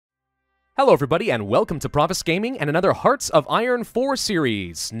Hello everybody and welcome to Pravus Gaming and another Hearts of Iron 4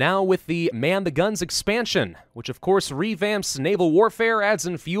 series, now with the Man the Guns expansion, which of course revamps naval warfare, adds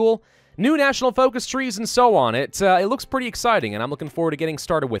in fuel, new national focus trees, and so on. It looks pretty exciting and I'm looking forward to getting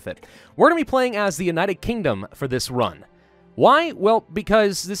started with it. We're going to be playing as the United Kingdom for this run. Why? Well,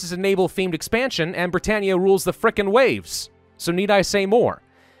 because this is a naval-themed expansion and Britannia rules the frickin' waves. So need I say more?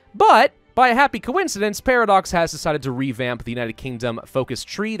 But by a happy coincidence, Paradox has decided to revamp the United Kingdom focus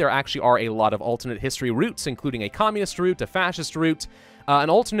tree. There actually are a lot of alternate history routes, including a communist route, a fascist route, an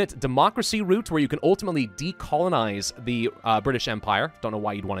alternate democracy route where you can ultimately decolonize the British Empire. Don't know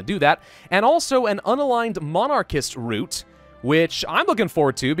why you'd want to do that. And also an unaligned monarchist route, which I'm looking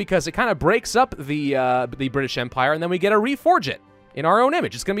forward to because it kind of breaks up the British Empire, and then we get to reforge it in our own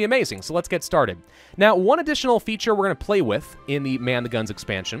image. It's going to be amazing, so let's get started. Now, one additional feature we're going to play with in the Man the Guns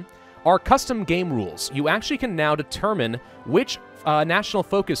expansion are custom game rules. You actually can now determine which national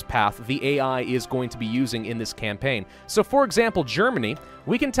focus path the AI is going to be using in this campaign. So for example, Germany,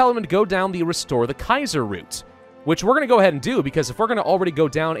 we can tell them to go down the Restore the Kaiser route, which we're going to go ahead and do, because if we're going to already go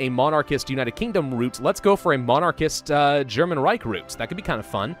down a monarchist United Kingdom route, let's go for a monarchist German Reich route. That could be kind of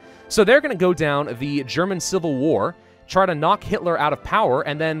fun. So they're going to go down the German Civil War, try to knock Hitler out of power,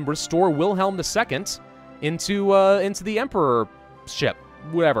 and then restore Wilhelm II into the emperorship.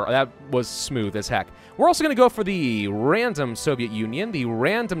 Whatever, that was smooth as heck. We're also going to go for the random Soviet Union, the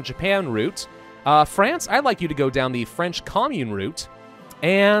random Japan route. France, I'd like you to go down the French Commune route.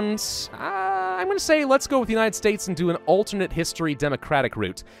 And I'm going to say let's go with the United States and do an alternate history democratic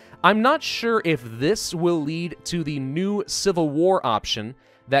route. I'm not sure if this will lead to the new Civil War option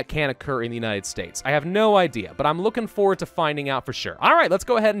that can occur in the United States. I have no idea, but I'm looking forward to finding out for sure. All right, let's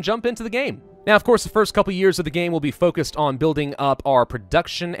go ahead and jump into the game. Now, of course, the first couple years of the game will be focused on building up our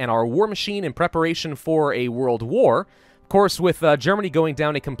production and our war machine in preparation for a world war. Of course, with Germany going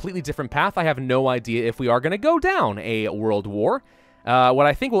down a completely different path, I have no idea if we are going to go down a world war. What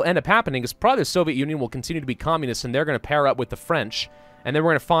I think will end up happening is probably the Soviet Union will continue to be communist, and they're going to pair up with the French. And then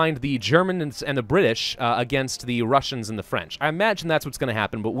we're going to find the Germans and the British against the Russians and the French. I imagine that's what's going to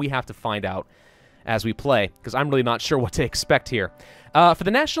happen, but we have to find out as we play, because I'm really not sure what to expect here. For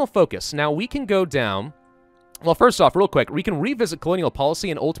the national focus, now we can go down. Well, first off, real quick, we can revisit colonial policy,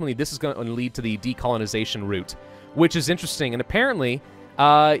 and ultimately this is going to lead to the decolonization route, which is interesting. And apparently,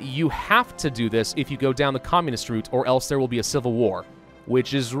 you have to do this if you go down the communist route, or else there will be a civil war,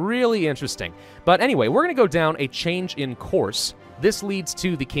 which is really interesting. But anyway, we're going to go down a change in course. This leads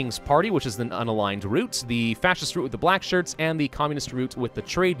to the King's Party, which is the unaligned route, the fascist route with the black shirts, and the communist route with the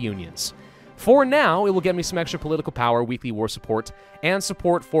trade unions. For now, it will get me some extra political power, weekly war support, and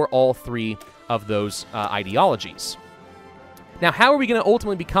support for all three of those ideologies. Now, how are we going to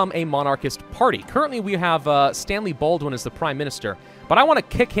ultimately become a monarchist party? Currently, we have Stanley Baldwin as the prime minister, but I want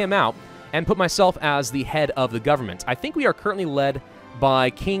to kick him out and put myself as the head of the government. I think we are currently led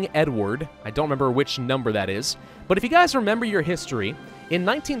by King Edward. I don't remember which number that is. But if you guys remember your history, in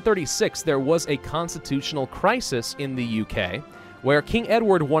 1936, there was a constitutional crisis in the UK where King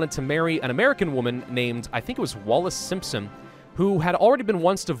Edward wanted to marry an American woman named, I think it was Wallis Simpson, who had already been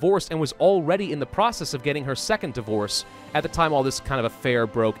once divorced and was already in the process of getting her second divorce at the time all this kind of affair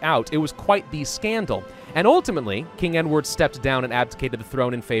broke out. It was quite the scandal. And ultimately, King Edward stepped down and abdicated the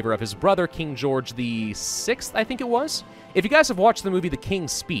throne in favor of his brother, King George VI, I think it was. If you guys have watched the movie The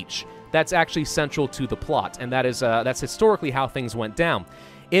King's Speech, that's actually central to the plot, and that's historically how things went down.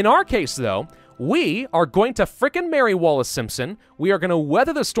 In our case, though, we are going to frickin' marry Wallis Simpson. We are going to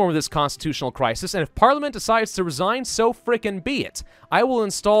weather the storm of this constitutional crisis, and if Parliament decides to resign, so frickin' be it. I will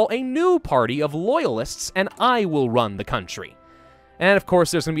install a new party of loyalists, and I will run the country. And of course,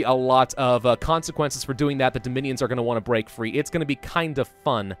 there's going to be a lot of consequences for doing that. The Dominions are going to want to break free. It's going to be kind of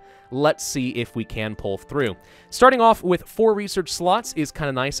fun. Let's see if we can pull through. Starting off with 4 research slots is kind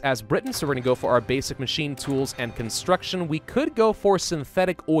of nice as Britain, so we're going to go for our basic machine tools and construction. We could go for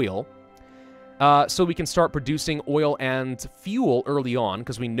synthetic oil, so we can start producing oil and fuel early on,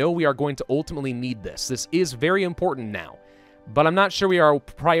 because we know we are going to ultimately need this. This is very important now, but I'm not sure we are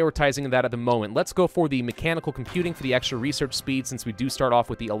prioritizing that at the moment. Let's go for the mechanical computing for the extra research speed, since we do start off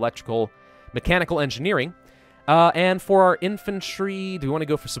with the mechanical engineering. And for our infantry, do we want to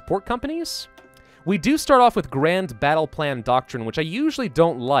go for support companies? We do start off with Grand Battle Plan Doctrine, which I usually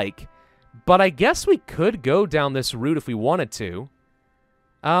don't like, but I guess we could go down this route if we wanted to.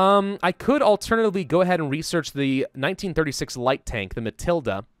 I could alternatively go ahead and research the 1936 light tank, the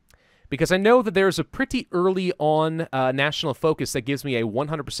Matilda, because I know that there's a pretty early on national focus that gives me a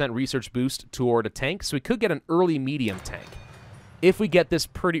 100% research boost toward a tank, so we could get an early medium tank if we get this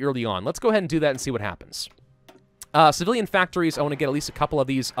pretty early on. Let's go ahead and do that and see what happens. Civilian factories, I want to get at least a couple of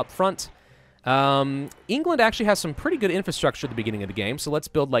these up front. England actually has some pretty good infrastructure at the beginning of the game, so let's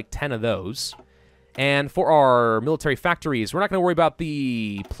build like 10 of those. And for our military factories, we're not going to worry about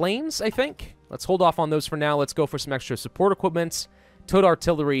the planes, I think. Let's hold off on those for now. Let's go for some extra support equipment, towed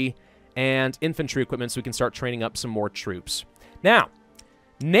artillery, and infantry equipment so we can start training up some more troops. Now,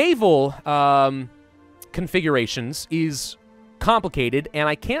 naval configurations is complicated, and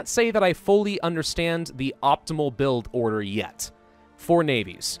I can't say that I fully understand the optimal build order yet for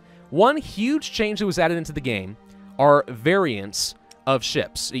navies. One huge change that was added into the game are variants of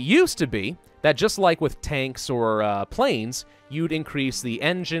ships. It used to be that just like with tanks or planes, you'd increase the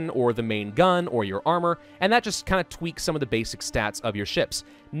engine or the main gun or your armor, and that just kind of tweaks some of the basic stats of your ships.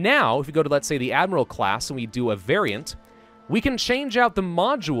 Now, if you go to, let's say, the Admiral class and we do a variant, we can change out the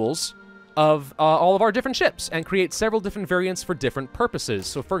modules of all of our different ships and create several different variants for different purposes.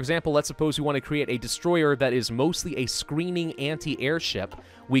 So, for example, let's suppose we want to create a destroyer that is mostly a screening anti-air ship.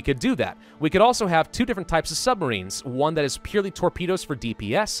 We could do that. We could also have two different types of submarines, one that is purely torpedoes for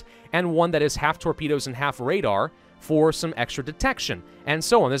DPS, and one that is half torpedoes and half radar for some extra detection, and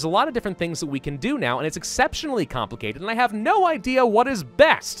so on. There's a lot of different things that we can do now, and it's exceptionally complicated, and I have no idea what is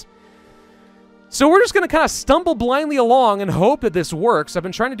best. So we're just going to kind of stumble blindly along and hope that this works. I've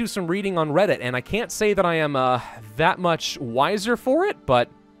been trying to do some reading on Reddit, and I can't say that I am that much wiser for it, but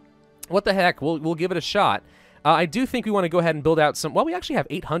what the heck, we'll give it a shot. I do think we want to go ahead and build out some... Well, we actually have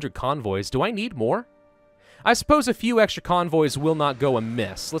 800 convoys. Do I need more? I suppose a few extra convoys will not go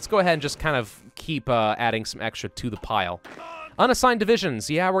amiss. Let's go ahead and just kind of keep adding some extra to the pile. Unassigned divisions.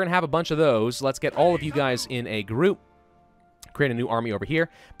 Yeah, we're going to have a bunch of those. Let's get all of you guys in a group. Create a new army over here.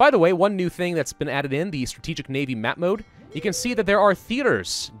 By the way, one new thing that's been added in, the Strategic Navy map mode, you can see that there are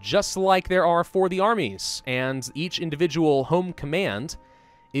theaters, just like there are for the armies, and each individual home command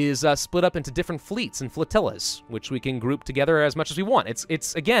is split up into different fleets and flotillas, which we can group together as much as we want.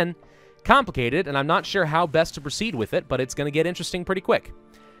 It's again, complicated, and I'm not sure how best to proceed with it, but it's going to get interesting pretty quick.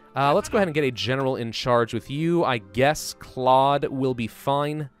 Let's go ahead and get a general in charge with you. I guess Claude will be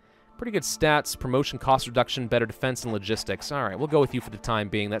fine. Pretty good stats, promotion, cost reduction, better defense, and logistics. All right, we'll go with you for the time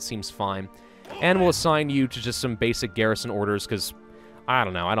being. That seems fine. And we'll assign you to just some basic garrison orders, because, I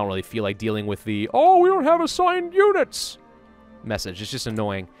don't know, I don't really feel like dealing with the, oh, we don't have assigned units message. It's just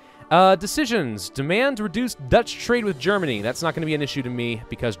annoying. Decisions. Demand reduced Dutch trade with Germany. That's not going to be an issue to me,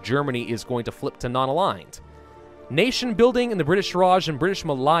 because Germany is going to flip to non-aligned. Nation building in the British Raj and British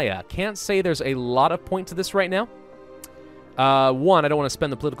Malaya. Can't say there's a lot of point to this right now. One, I don't want to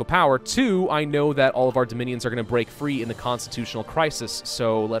spend the political power. Two, I know that all of our dominions are going to break free in the constitutional crisis,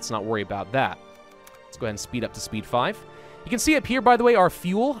 so let's not worry about that. Let's go ahead and speed up to speed 5. You can see up here, by the way, our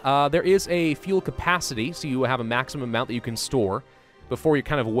fuel. There is a fuel capacity, so you have a maximum amount that you can store before you're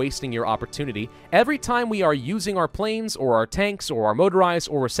kind of wasting your opportunity. Every time we are using our planes or our tanks or our motorized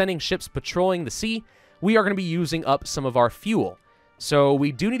or we're sending ships patrolling the sea, we are going to be using up some of our fuel. So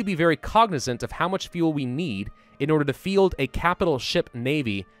we do need to be very cognizant of how much fuel we need in order to field a capital ship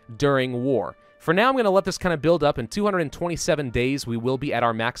navy during war. For now, I'm going to let this kind of build up. In 227 days, we will be at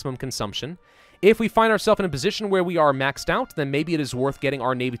our maximum consumption. If we find ourselves in a position where we are maxed out, then maybe it is worth getting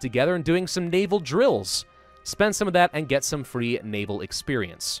our navy together and doing some naval drills. Spend some of that and get some free naval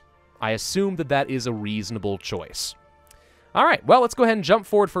experience. I assume that that is a reasonable choice. All right, well, let's go ahead and jump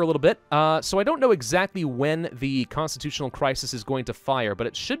forward for a little bit. So I don't know exactly when the constitutional crisis is going to fire, but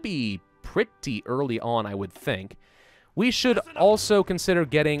it should be pretty early on, I would think. We should also consider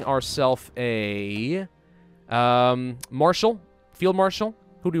getting ourselves a marshal, field marshal.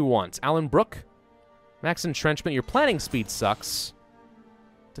 Who do we want? Alan Brooke? Max entrenchment. Your planning speed sucks.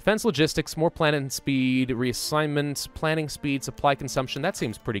 Defense logistics, more planning speed, reassignment, planning speed, supply consumption. That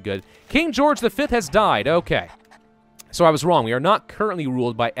seems pretty good. King George V has died. Okay. So I was wrong. We are not currently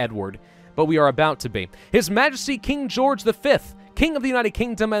ruled by Edward, but we are about to be. His Majesty King George V, King of the United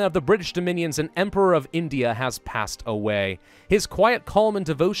Kingdom and of the British Dominions and Emperor of India, has passed away. His quiet calm and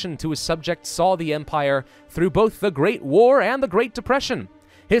devotion to his subjects saw the empire through both the Great War and the Great Depression.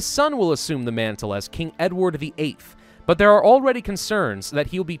 His son will assume the mantle as King Edward VIII, but there are already concerns that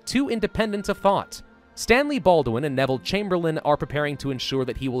he will be too independent of thought. Stanley Baldwin and Neville Chamberlain are preparing to ensure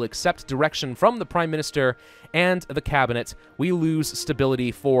that he will accept direction from the Prime Minister and the Cabinet. We lose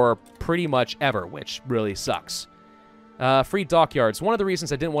stability for pretty much ever, which really sucks. Free dockyards. One of the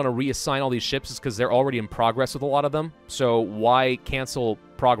reasons I didn't want to reassign all these ships is because they're already in progress with a lot of them. So why cancel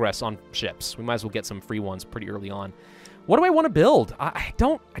progress on ships? We might as well get some free ones pretty early on. What do I want to build? I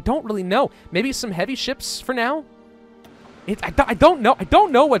don't really know. Maybe some heavy ships for now? I don't know. I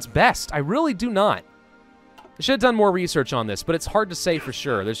don't know what's best. I really do not. I should have done more research on this, but it's hard to say for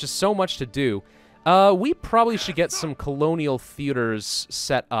sure. There's just so much to do. We probably should get some colonial theaters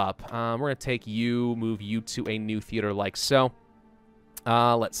set up. We're going to take you, move you to a new theater like so.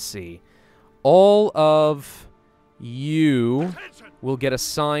 Let's see. All of you will get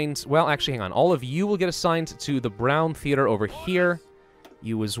assigned... Well, actually, hang on. All of you will get assigned to the Brown Theater over here.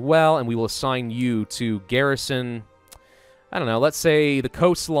 You as well, and we will assign you to Garrison... I don't know, let's say the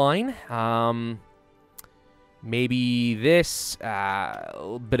coastline. Maybe this, a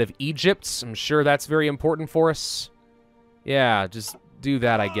little bit of Egypt. I'm sure that's very important for us. Yeah, just do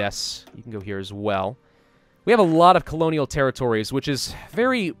that, I guess. You can go here as well. We have a lot of colonial territories, which is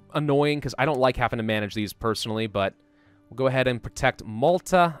very annoying because I don't like having to manage these personally, but we'll go ahead and protect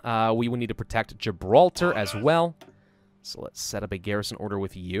Malta. We will need to protect Gibraltar as well. So let's set up a garrison order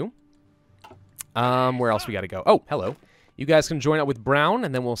with you. Where else we got to go? Oh, hello. You guys can join up with Brown,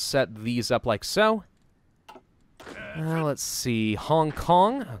 and then we'll set these up like so. Let's see. Hong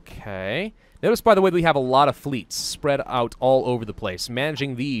Kong. Okay. Notice, by the way, that we have a lot of fleets spread out all over the place.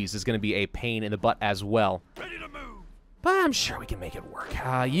 Managing these is going to be a pain in the butt as well. Ready to move. But I'm sure we can make it work.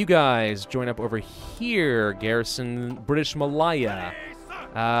 You guys join up over here. Garrison British Malaya.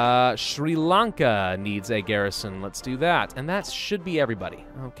 Sri Lanka needs a garrison. Let's do that. And that should be everybody.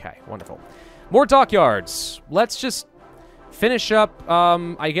 Okay, wonderful. More dockyards. Let's just finish up,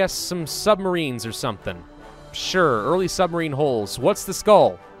 I guess, some submarines or something. Sure, early submarine holes. What's the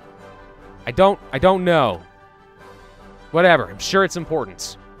skull? I don't know. Whatever, I'm sure it's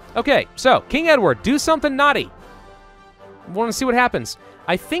important. Okay, so, King Edward, do something naughty. Want to see what happens.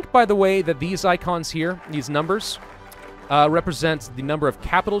 I think, by the way, that these icons here, these numbers, represent the number of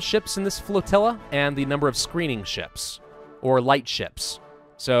capital ships in this flotilla and the number of screening ships, or light ships.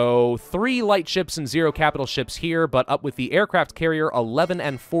 So, 3 light ships and 0 capital ships here, but up with the aircraft carrier, 11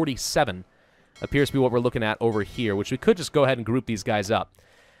 and 47. Appears to be what we're looking at over here, which we could just go ahead and group these guys up.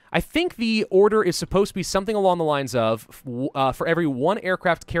 I think the order is supposed to be something along the lines of, for every 1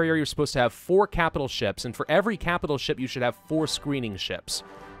 aircraft carrier, you're supposed to have 4 capital ships, and for every capital ship, you should have 4 screening ships.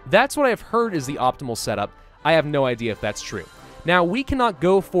 That's what I've heard is the optimal setup. I have no idea if that's true. Now, we cannot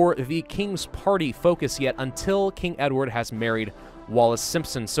go for the King's Party focus yet until King Edward has married Wallis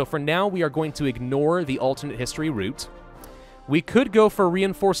Simpson. So for now, we are going to ignore the alternate history route. We could go for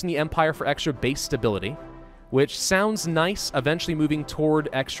reinforcing the Empire for extra base stability, which sounds nice, eventually moving toward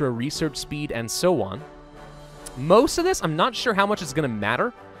extra research speed and so on. Most of this, I'm not sure how much it's going to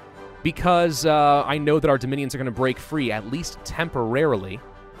matter, because I know that our dominions are going to break free, at least temporarily.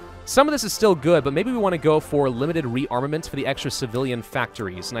 Some of this is still good, but maybe we want to go for limited rearmament for the extra civilian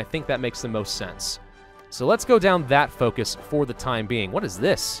factories, and I think that makes the most sense. So let's go down that focus for the time being. What is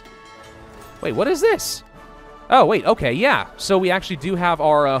this? Wait, what is this? Oh, wait, okay, yeah. So we actually do have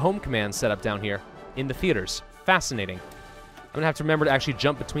our home command set up down here in the theaters. Fascinating. I'm going to have to remember to actually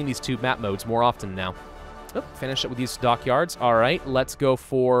jump between these 2 map modes more often now. Oh, finish up with these dockyards. All right, let's go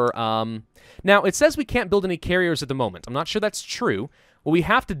for... Now, it says we can't build any carriers at the moment. I'm not sure that's true. What we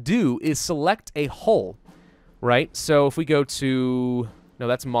have to do is select a hull, right? So if we go to... No,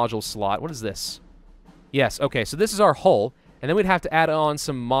 that's module slot. What is this? Yes, okay, so this is our hull, and then we'd have to add on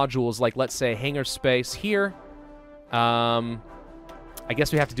some modules like, let's say, hangar space here. I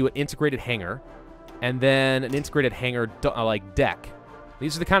guess we have to do an integrated hangar, and then an integrated hangar, like, deck.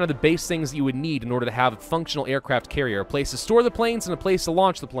 These are the kind of the base things that you would need in order to have a functional aircraft carrier, a place to store the planes and a place to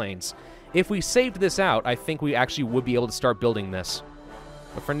launch the planes. If we saved this out, I think we actually would be able to start building this.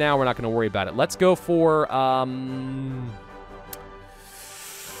 But for now, we're not going to worry about it. Let's go for,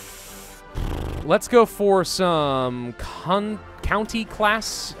 let's go for some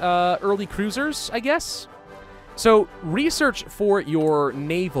county-class early cruisers, I guess. So, research for your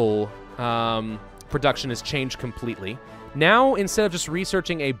naval production has changed completely. Now, instead of just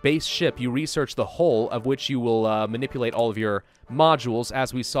researching a base ship, you research the hull, of which you will manipulate all of your modules,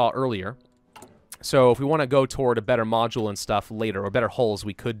 as we saw earlier. So, if we want to go toward a better module and stuff later, or better hulls,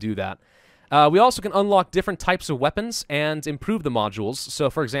 we could do that. We also can unlock different types of weapons and improve the modules. So,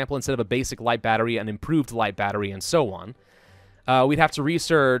 for example, instead of a basic light battery, an improved light battery, and so on. We'd have to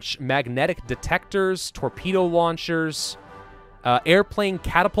research magnetic detectors, torpedo launchers, airplane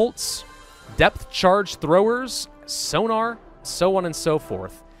catapults, depth charge throwers, sonar, so on and so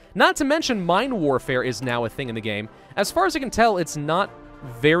forth. Not to mention mine warfare is now a thing in the game. As far as I can tell, it's not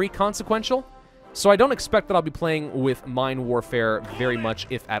very consequential, so I don't expect that I'll be playing with mine warfare very much,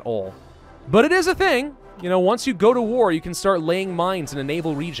 if at all. But it is a thing. You know, once you go to war, you can start laying mines in a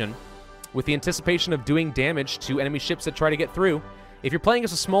naval region with the anticipation of doing damage to enemy ships that try to get through. If you're playing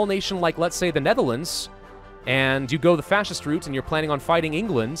as a small nation like, let's say, the Netherlands, and you go the fascist route and you're planning on fighting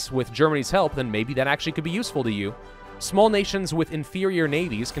England with Germany's help, then maybe that actually could be useful to you. Small nations with inferior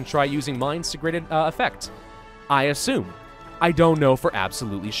navies can try using mines to great effect. I assume. I don't know for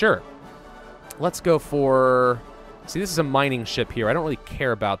absolutely sure. Let's go for... See, this is a mining ship here. I don't really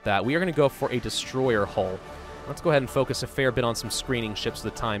care about that. We are going to go for a destroyer hull. Let's go ahead and focus a fair bit on some screening ships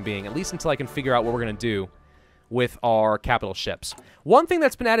for the time being, at least until I can figure out what we're going to do with our capital ships. One thing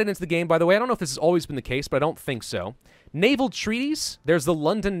that's been added into the game, by the way, I don't know if this has always been the case, but I don't think so. Naval treaties, there's the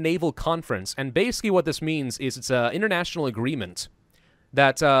London Naval Conference, and basically what this means is it's an international agreement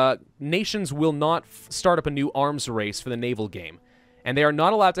that nations will not start up a new arms race for the naval game, and they are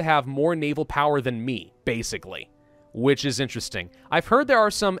not allowed to have more naval power than me, basically, which is interesting. I've heard there are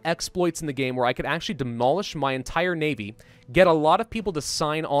some exploits in the game where I could actually demolish my entire navy, get a lot of people to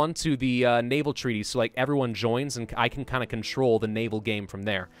sign on to the naval treaty so like everyone joins and I can kind of control the naval game from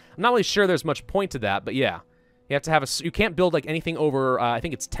there. I'm not really sure there's much point to that, but yeah. You have to have you can't build like anything over, I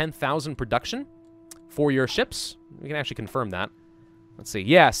think it's 10,000 production for your ships. We can actually confirm that. Let's see.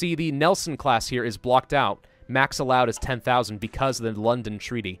 Yeah, see, the Nelson class here is blocked out. Max allowed is 10,000 because of the London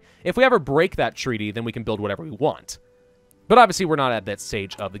Treaty. If we ever break that treaty, then we can build whatever we want. But obviously, we're not at that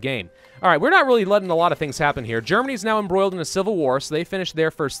stage of the game. All right, we're not really letting a lot of things happen here. Germany's now embroiled in a civil war, so they finished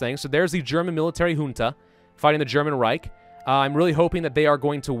their first thing. So there's the German military junta fighting the German Reich. I'm really hoping that they are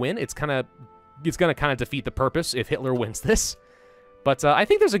going to win. It's going to kind of defeat the purpose if Hitler wins this. But I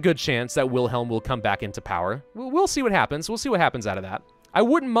think there's a good chance that Wilhelm will come back into power. We'll see what happens. We'll see what happens out of that. I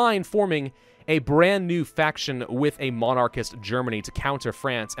wouldn't mind forming a brand new faction with a monarchist Germany to counter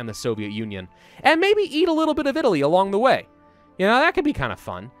France and the Soviet Union. And maybe eat a little bit of Italy along the way. You know, that could be kind of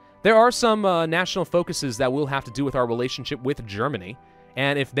fun. There are some national focuses that will have to do with our relationship with Germany.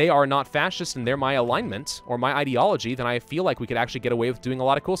 And if they are not fascist and they're my alignment or my ideology, then I feel like we could actually get away with doing a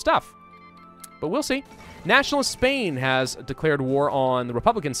lot of cool stuff. But we'll see. Nationalist Spain has declared war on the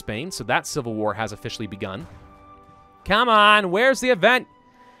Republican Spain, so that civil war has officially begun. Come on, where's the event?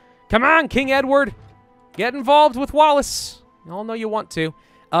 Come on, King Edward. Get involved with Wallace. You all know you want to.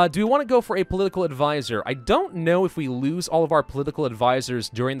 Do we want to go for a political advisor? I don't know if we lose all of our political advisors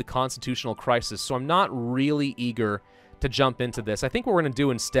during the constitutional crisis, so I'm not really eager to jump into this. I think what we're going to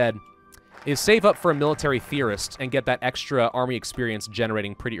do instead is save up for a military theorist and get that extra army experience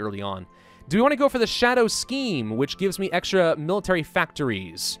generating pretty early on. Do we want to go for the Shadow Scheme, which gives me extra military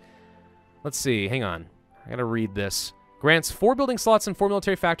factories? Let's see. Hang on. I gotta read this. Grants 4 building slots and 4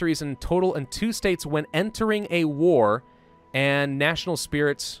 military factories in total in 2 states when entering a war. And national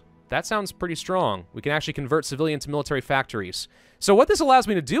spirits. That sounds pretty strong. We can actually convert civilian to military factories. So what this allows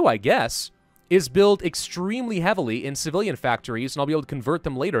me to do, I guess, is build extremely heavily in civilian factories, and I'll be able to convert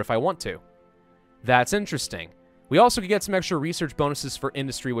them later if I want to. That's interesting. We also could get some extra research bonuses for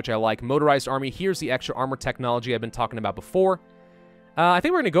industry, which I like. Motorized army. Here's the extra armor technology I've been talking about before. I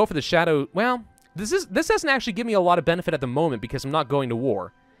think we're going to go for the Shadow... Well, this doesn't actually give me a lot of benefit at the moment because I'm not going to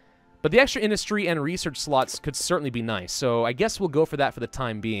war. But the extra industry and research slots could certainly be nice. So I guess we'll go for that for the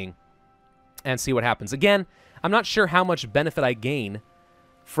time being and see what happens. Again, I'm not sure how much benefit I gain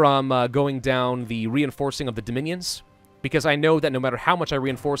from going down the reinforcing of the Dominions, because I know that no matter how much I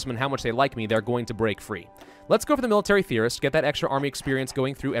reinforce them and how much they like me, they're going to break free. Let's go for the military theorist, get that extra army experience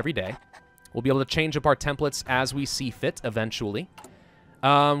going through every day. We'll be able to change up our templates as we see fit eventually.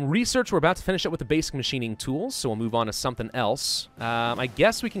 Research, we're about to finish up with the basic machining tools, so we'll move on to something else. I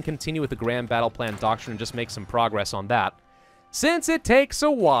guess we can continue with the Grand Battle Plan Doctrine and just make some progress on that, since it takes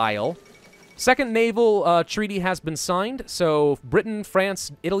a while. Second Naval Treaty has been signed, so Britain,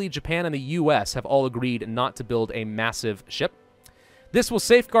 France, Italy, Japan, and the U.S. have all agreed not to build a massive ship. This will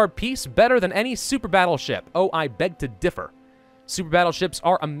safeguard peace better than any super battleship. Oh, I beg to differ. Super battleships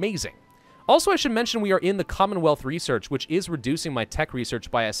are amazing. Also, I should mention we are in the Commonwealth research, which is reducing my tech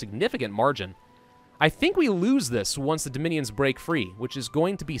research by a significant margin. I think we lose this once the Dominions break free, which is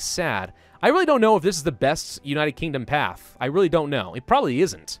going to be sad. I really don't know if this is the best United Kingdom path. I really don't know. It probably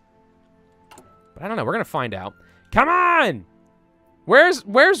isn't. But I don't know. We're going to find out. Come on! Where's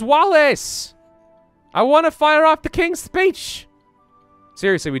Wallace? I want to fire off the King's speech!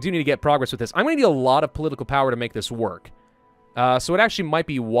 Seriously, we do need to get progress with this. I'm going to need a lot of political power to make this work. So it actually might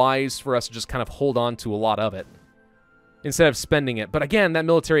be wise for us to just kind of hold on to a lot of it instead of spending it. But again, that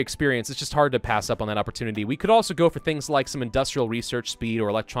military experience, it's just hard to pass up on that opportunity. We could also go for things like some industrial research speed or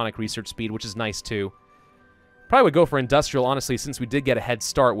electronic research speed, which is nice too. Probably would go for industrial, honestly, since we did get a head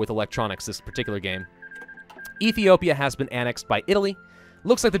start with electronics this particular game. Ethiopia has been annexed by Italy.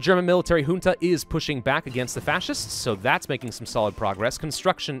 Looks like the German military junta is pushing back against the fascists, so that's making some solid progress.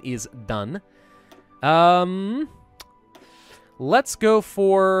 Construction is done. Let's go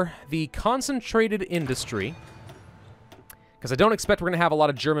for the concentrated industry, because I don't expect we're going to have a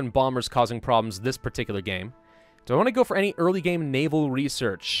lot of German bombers causing problems this particular game. Do I want to go for any early game naval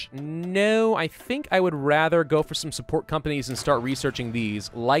research? No, I think I would rather go for some support companies and start researching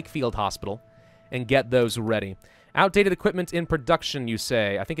these, like Field Hospital, and get those ready. Outdated equipment in production, you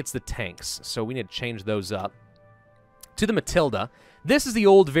say. I think it's the tanks, so we need to change those up. To the Matilda. This is the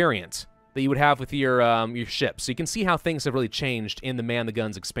old variant that you would have with your ship. So you can see how things have really changed in the Man the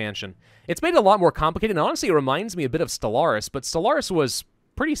Guns expansion. It's made it a lot more complicated, and honestly, it reminds me a bit of Stellaris, but Stellaris was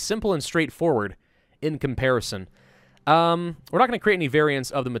pretty simple and straightforward in comparison. We're not going to create any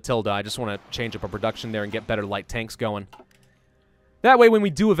variants of the Matilda. I just want to change up our production there and get better light tanks going. That way, when we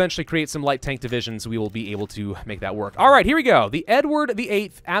do eventually create some light tank divisions, we will be able to make that work. All right, here we go. The Edward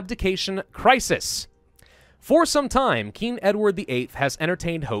VIII Abdication Crisis. For some time, King Edward VIII has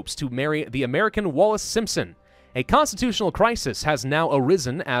entertained hopes to marry the American Wallis Simpson. A constitutional crisis has now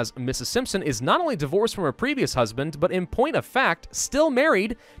arisen as Mrs. Simpson is not only divorced from her previous husband, but in point of fact, still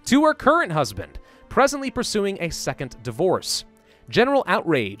married to her current husband, presently pursuing a second divorce. General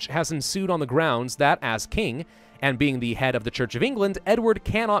outrage has ensued on the grounds that, as king, and being the head of the Church of England, Edward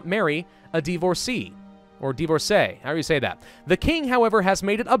cannot marry a divorcee. Or divorcee, however you say that. The king, however, has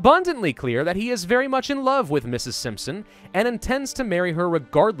made it abundantly clear that he is very much in love with Mrs. Simpson and intends to marry her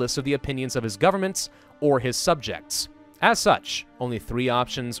regardless of the opinions of his governments or his subjects. As such, only 3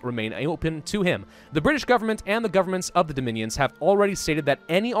 options remain open to him. The British government and the governments of the Dominions have already stated that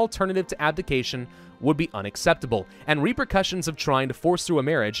any alternative to abdication would be unacceptable, and repercussions of trying to force through a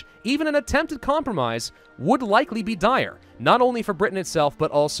marriage, even an attempted compromise, would likely be dire, not only for Britain itself, but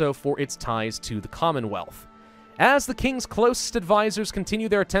also for its ties to the Commonwealth. As the king's closest advisors continue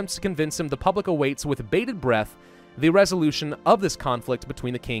their attempts to convince him, the public awaits with bated breath the resolution of this conflict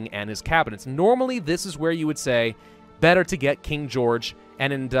between the king and his cabinets. Normally, this is where you would say, better to get King George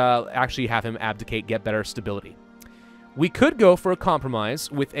and actually have him abdicate, get better stability. We could go for a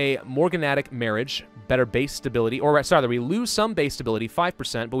compromise with a morganatic marriage, better base stability, or sorry, we lose some base stability,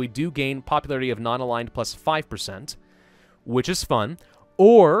 5%, but we do gain popularity of non-aligned plus 5%, which is fun.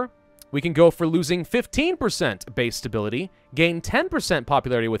 Or we can go for losing 15% base stability, gain 10%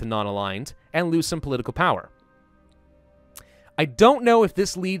 popularity with a non-aligned, and lose some political power. I don't know if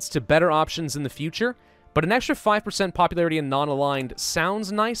this leads to better options in the future, but an extra 5% popularity in non-aligned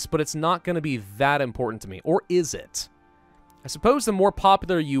sounds nice, but it's not going to be that important to me. Or is it? I suppose the more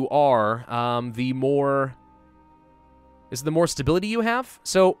popular you are, the more stability you have.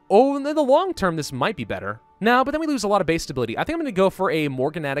 So, in the long term, this might be better. No, but then we lose a lot of base stability. I think I'm going to go for a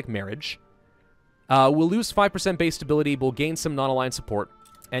morganatic marriage. We'll lose 5% base stability, we'll gain some non-aligned support,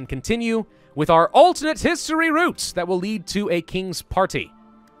 and continue with our alternate history routes that will lead to a king's party.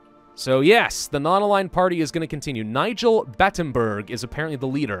 So yes, the non-aligned party is going to continue. Nigel Battenberg is apparently the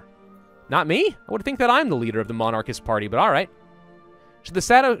leader. Not me? I would think that I'm the leader of the monarchist party, but all right. So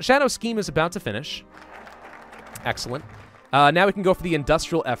the shadow scheme is about to finish. Excellent. Now we can go for the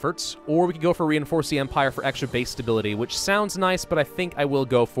industrial efforts, or we can go for reinforce the empire for extra base stability, which sounds nice, but I think I will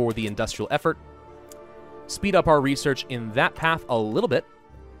go for the industrial effort. Speed up our research in that path a little bit.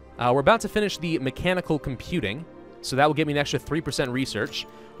 We're about to finish the mechanical computing, so that will give me an extra 3% research.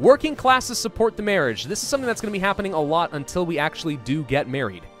 Working classes support the marriage. This is something that's going to be happening a lot until we actually do get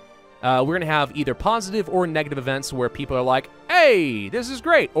married. We're going to have either positive or negative events where people are like, hey, this is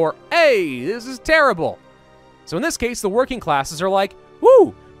great, or hey, this is terrible. So in this case, the working classes are like,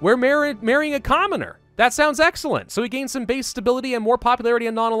 woo, we're marrying a commoner. That sounds excellent. So we gain some base stability and more popularity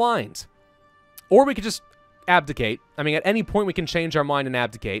in non-aligned. Or we could just abdicate. I mean, at any point we can change our mind and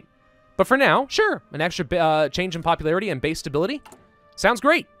abdicate. But for now, sure, an extra change in popularity and base stability. Sounds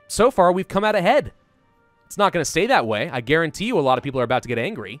great. So far, we've come out ahead. It's not going to stay that way. I guarantee you a lot of people are about to get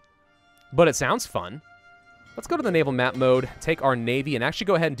angry. But it sounds fun. Let's go to the naval map mode, take our navy, and actually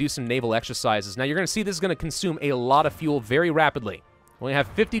go ahead and do some naval exercises. Now, you're going to see this is going to consume a lot of fuel very rapidly. We only have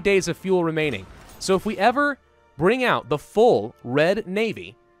 50 days of fuel remaining. So if we ever bring out the full red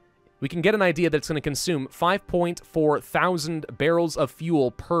navy, we can get an idea that it's going to consume 5.4 thousand barrels of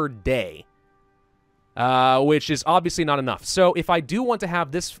fuel per day, which is obviously not enough. So if I do want to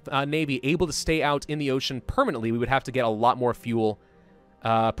have this navy able to stay out in the ocean permanently, we would have to get a lot more fuel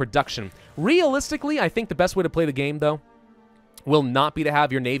production. Realistically, I think the best way to play the game, though, will not be to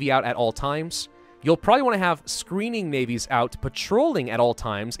have your navy out at all times. You'll probably want to have screening navies out patrolling at all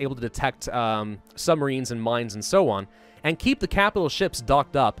times, able to detect submarines and mines and so on, and keep the capital ships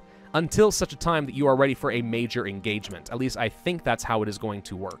docked up until such a time that you are ready for a major engagement. At least I think that's how it is going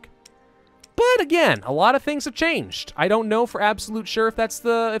to work. But again, a lot of things have changed. I don't know for absolute sure if that's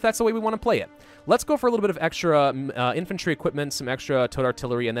the way we want to play it. Let's go for a little bit of extra infantry equipment, some extra towed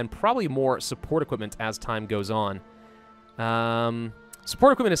artillery, and then probably more support equipment as time goes on.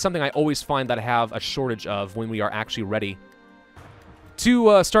 Support equipment is something I always find that I have a shortage of when we are actually ready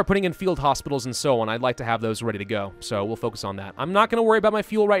to start putting in field hospitals and so on. I'd like to have those ready to go, so we'll focus on that. I'm not going to worry about my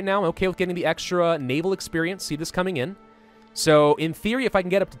fuel right now. I'm okay with getting the extra naval experience. See this coming in. So, in theory, if I can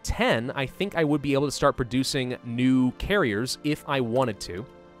get up to 10, I think I would be able to start producing new carriers if I wanted to.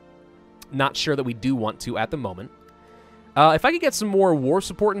 Not sure that we do want to at the moment. If I could get some more war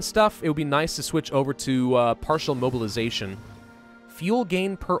support and stuff, it would be nice to switch over to partial mobilization. Fuel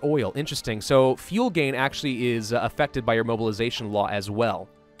gain per oil. Interesting. So, fuel gain actually is affected by your mobilization law as well.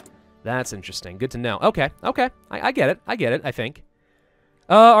 That's interesting. Good to know. Okay, okay. I get it. I get it, I think.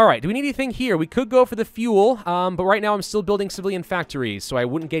 All right. Do we need anything here? We could go for the fuel, but right now I'm still building civilian factories, so I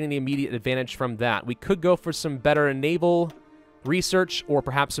wouldn't get any immediate advantage from that. We could go for some better naval research or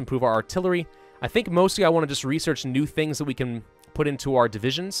perhaps improve our artillery. I think mostly I want to just research new things that we can put into our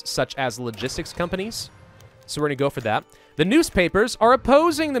divisions, such as logistics companies. So we're going to go for that. The newspapers are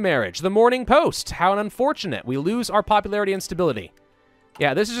opposing the marriage. The Morning Post. How unfortunate. We lose our popularity and stability.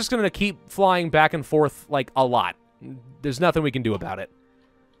 Yeah, this is just going to keep flying back and forth, like, a lot. There's nothing we can do about it.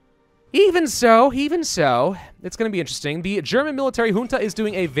 Even so, it's going to be interesting. The German military junta is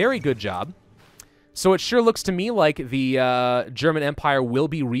doing a very good job. So it sure looks to me like the German Empire will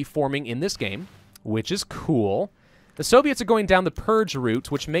be reforming in this game, which is cool. The Soviets are going down the purge route,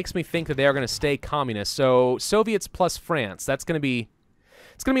 which makes me think that they are going to stay communist. So Soviets plus France, that's going to be...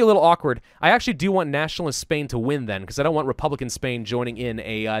 It's going to be a little awkward. I actually do want nationalist Spain to win then, because I don't want Republican Spain joining in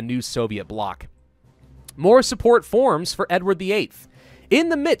a new Soviet bloc. More support forms for Edward VIII. In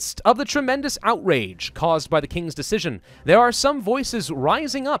the midst of the tremendous outrage caused by the king's decision, there are some voices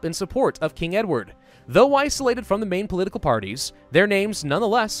rising up in support of King Edward. Though isolated from the main political parties, their names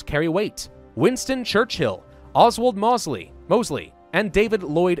nonetheless carry weight. Winston Churchill, Oswald Mosley, and David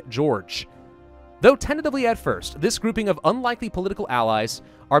Lloyd George. Though tentatively at first, this grouping of unlikely political allies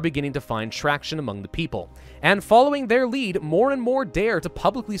are beginning to find traction among the people, and following their lead, more and more dare to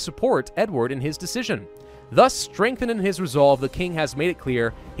publicly support Edward in his decision. Thus, strengthened in his resolve, the king has made it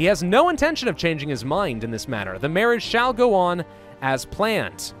clear he has no intention of changing his mind in this matter. The marriage shall go on as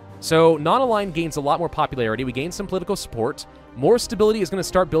planned. So, non-aligned gains a lot more popularity. We gain some political support. More stability is going to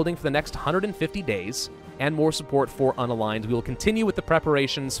start building for the next 150 days, and more support for unaligned. We will continue with the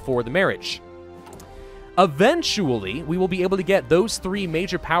preparations for the marriage. Eventually, we will be able to get those three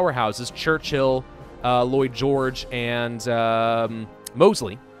major powerhouses, Churchill, Lloyd George, and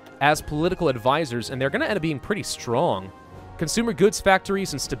Mosley, as political advisors, and they're going to end up being pretty strong. Consumer goods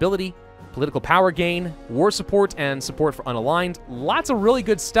factories and stability, political power gain, war support, and support for unaligned. Lots of really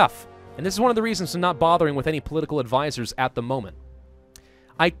good stuff. And this is one of the reasons for not bothering with any political advisors at the moment.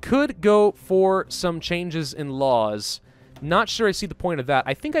 I could go for some changes in laws. Not sure I see the point of that.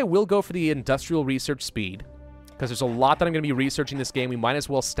 I think I will go for the industrial research speed, because there's a lot that I'm going to be researching this game. We might as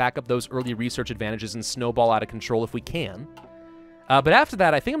well stack up those early research advantages and snowball out of control if we can. But after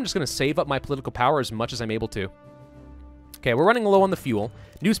that, I think I'm just going to save up my political power as much as I'm able to. Okay, we're running low on the fuel.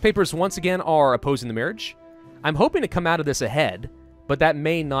 Newspapers, once again, are opposing the marriage. I'm hoping to come out of this ahead, but that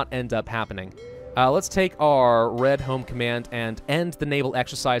may not end up happening. Let's take our red home command and end the naval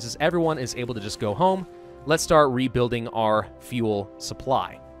exercises. Everyone is able to just go home. Let's start rebuilding our fuel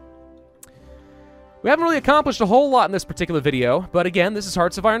supply. We haven't really accomplished a whole lot in this particular video, but again, this is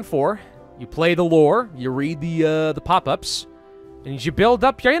Hearts of Iron 4. You play the lore, you read the pop-ups, and you build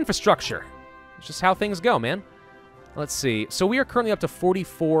up your infrastructure. It's just how things go, man. Let's see. So we are currently up to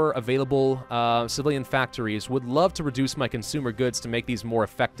 44 available civilian factories. Would love to reduce my consumer goods to make these more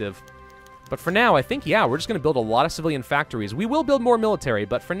effective. But for now, I think, yeah, we're just going to build a lot of civilian factories. We will build more military,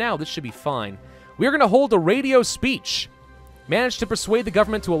 but for now, this should be fine. We are going to hold a radio speech. Managed to persuade the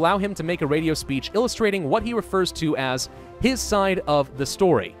government to allow him to make a radio speech illustrating what he refers to as his side of the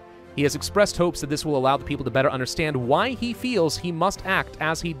story. He has expressed hopes that this will allow the people to better understand why he feels he must act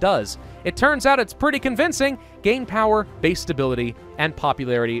as he does. It turns out it's pretty convincing. Gain power, base stability, and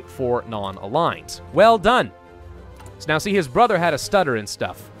popularity for non-aligned. Well done. So now see, his brother had a stutter and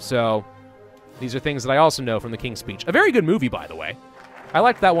stuff. So these are things that I also know from the King's Speech. A very good movie, by the way. I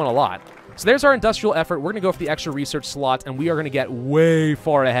liked that one a lot. So there's our industrial effort. We're going to go for the extra research slot, and we are going to get way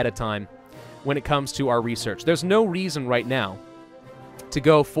far ahead of time when it comes to our research. There's no reason right now to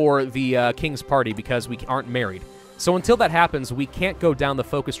go for the King's Party because we aren't married. So until that happens, we can't go down the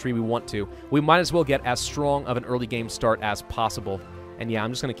focus tree we want to. We might as well get as strong of an early game start as possible. And yeah,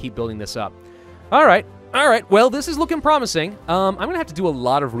 I'm just going to keep building this up. All right. Well, this is looking promising. I'm going to have to do a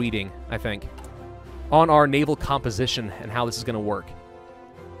lot of reading, I think, on our naval composition and how this is going to work.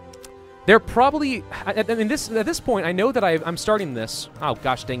 They're probably, at this point, I know that I'm starting this. Oh,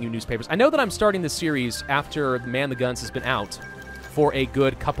 gosh dang you newspapers. I know that I'm starting this series after Man the Guns has been out. for a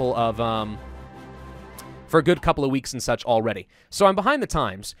good couple of weeks and such already. So I'm behind the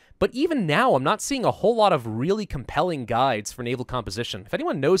times, but even now I'm not seeing a whole lot of really compelling guides for naval composition. If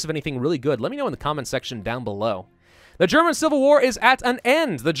anyone knows of anything really good, let me know in the comment section down below. The German Civil War is at an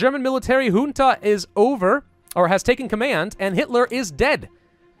end. The German military junta is over, or has taken command, and Hitler is dead.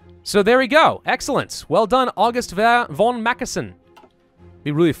 So there we go. Excellent. Well done, August von Mackensen.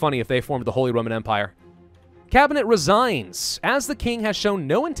 Be really funny if they formed the Holy Roman Empire. Cabinet resigns. As the king has shown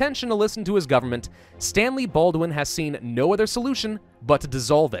no intention to listen to his government, Stanley Baldwin has seen no other solution but to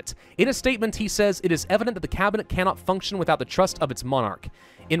dissolve it. In a statement, he says, "It is evident that the cabinet cannot function without the trust of its monarch.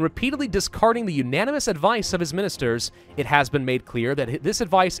 In repeatedly discarding the unanimous advice of his ministers, it has been made clear that this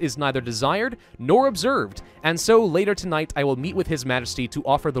advice is neither desired nor observed, and so later tonight I will meet with His Majesty to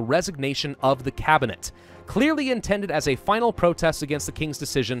offer the resignation of the cabinet. Clearly intended as a final protest against the king's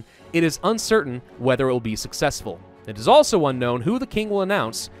decision, it is uncertain whether it will be successful. It is also unknown who the king will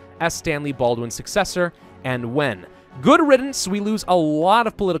announce as Stanley Baldwin's successor and when. Good riddance, we lose a lot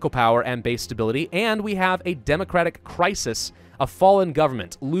of political power and base stability, and we have a democratic crisis, a fallen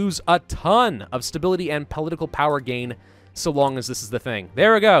government, lose a ton of stability and political power gain so long as this is the thing."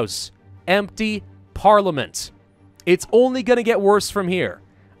 There it goes. Empty parliament. It's only going to get worse from here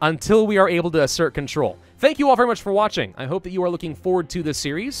until we are able to assert control. Thank you all very much for watching. I hope that you are looking forward to this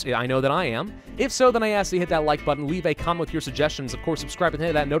series. I know that I am. If so, then I ask that you hit that like button, leave a comment with your suggestions, of course, subscribe and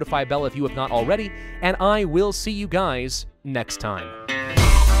hit that notify bell if you have not already, and I will see you guys next time.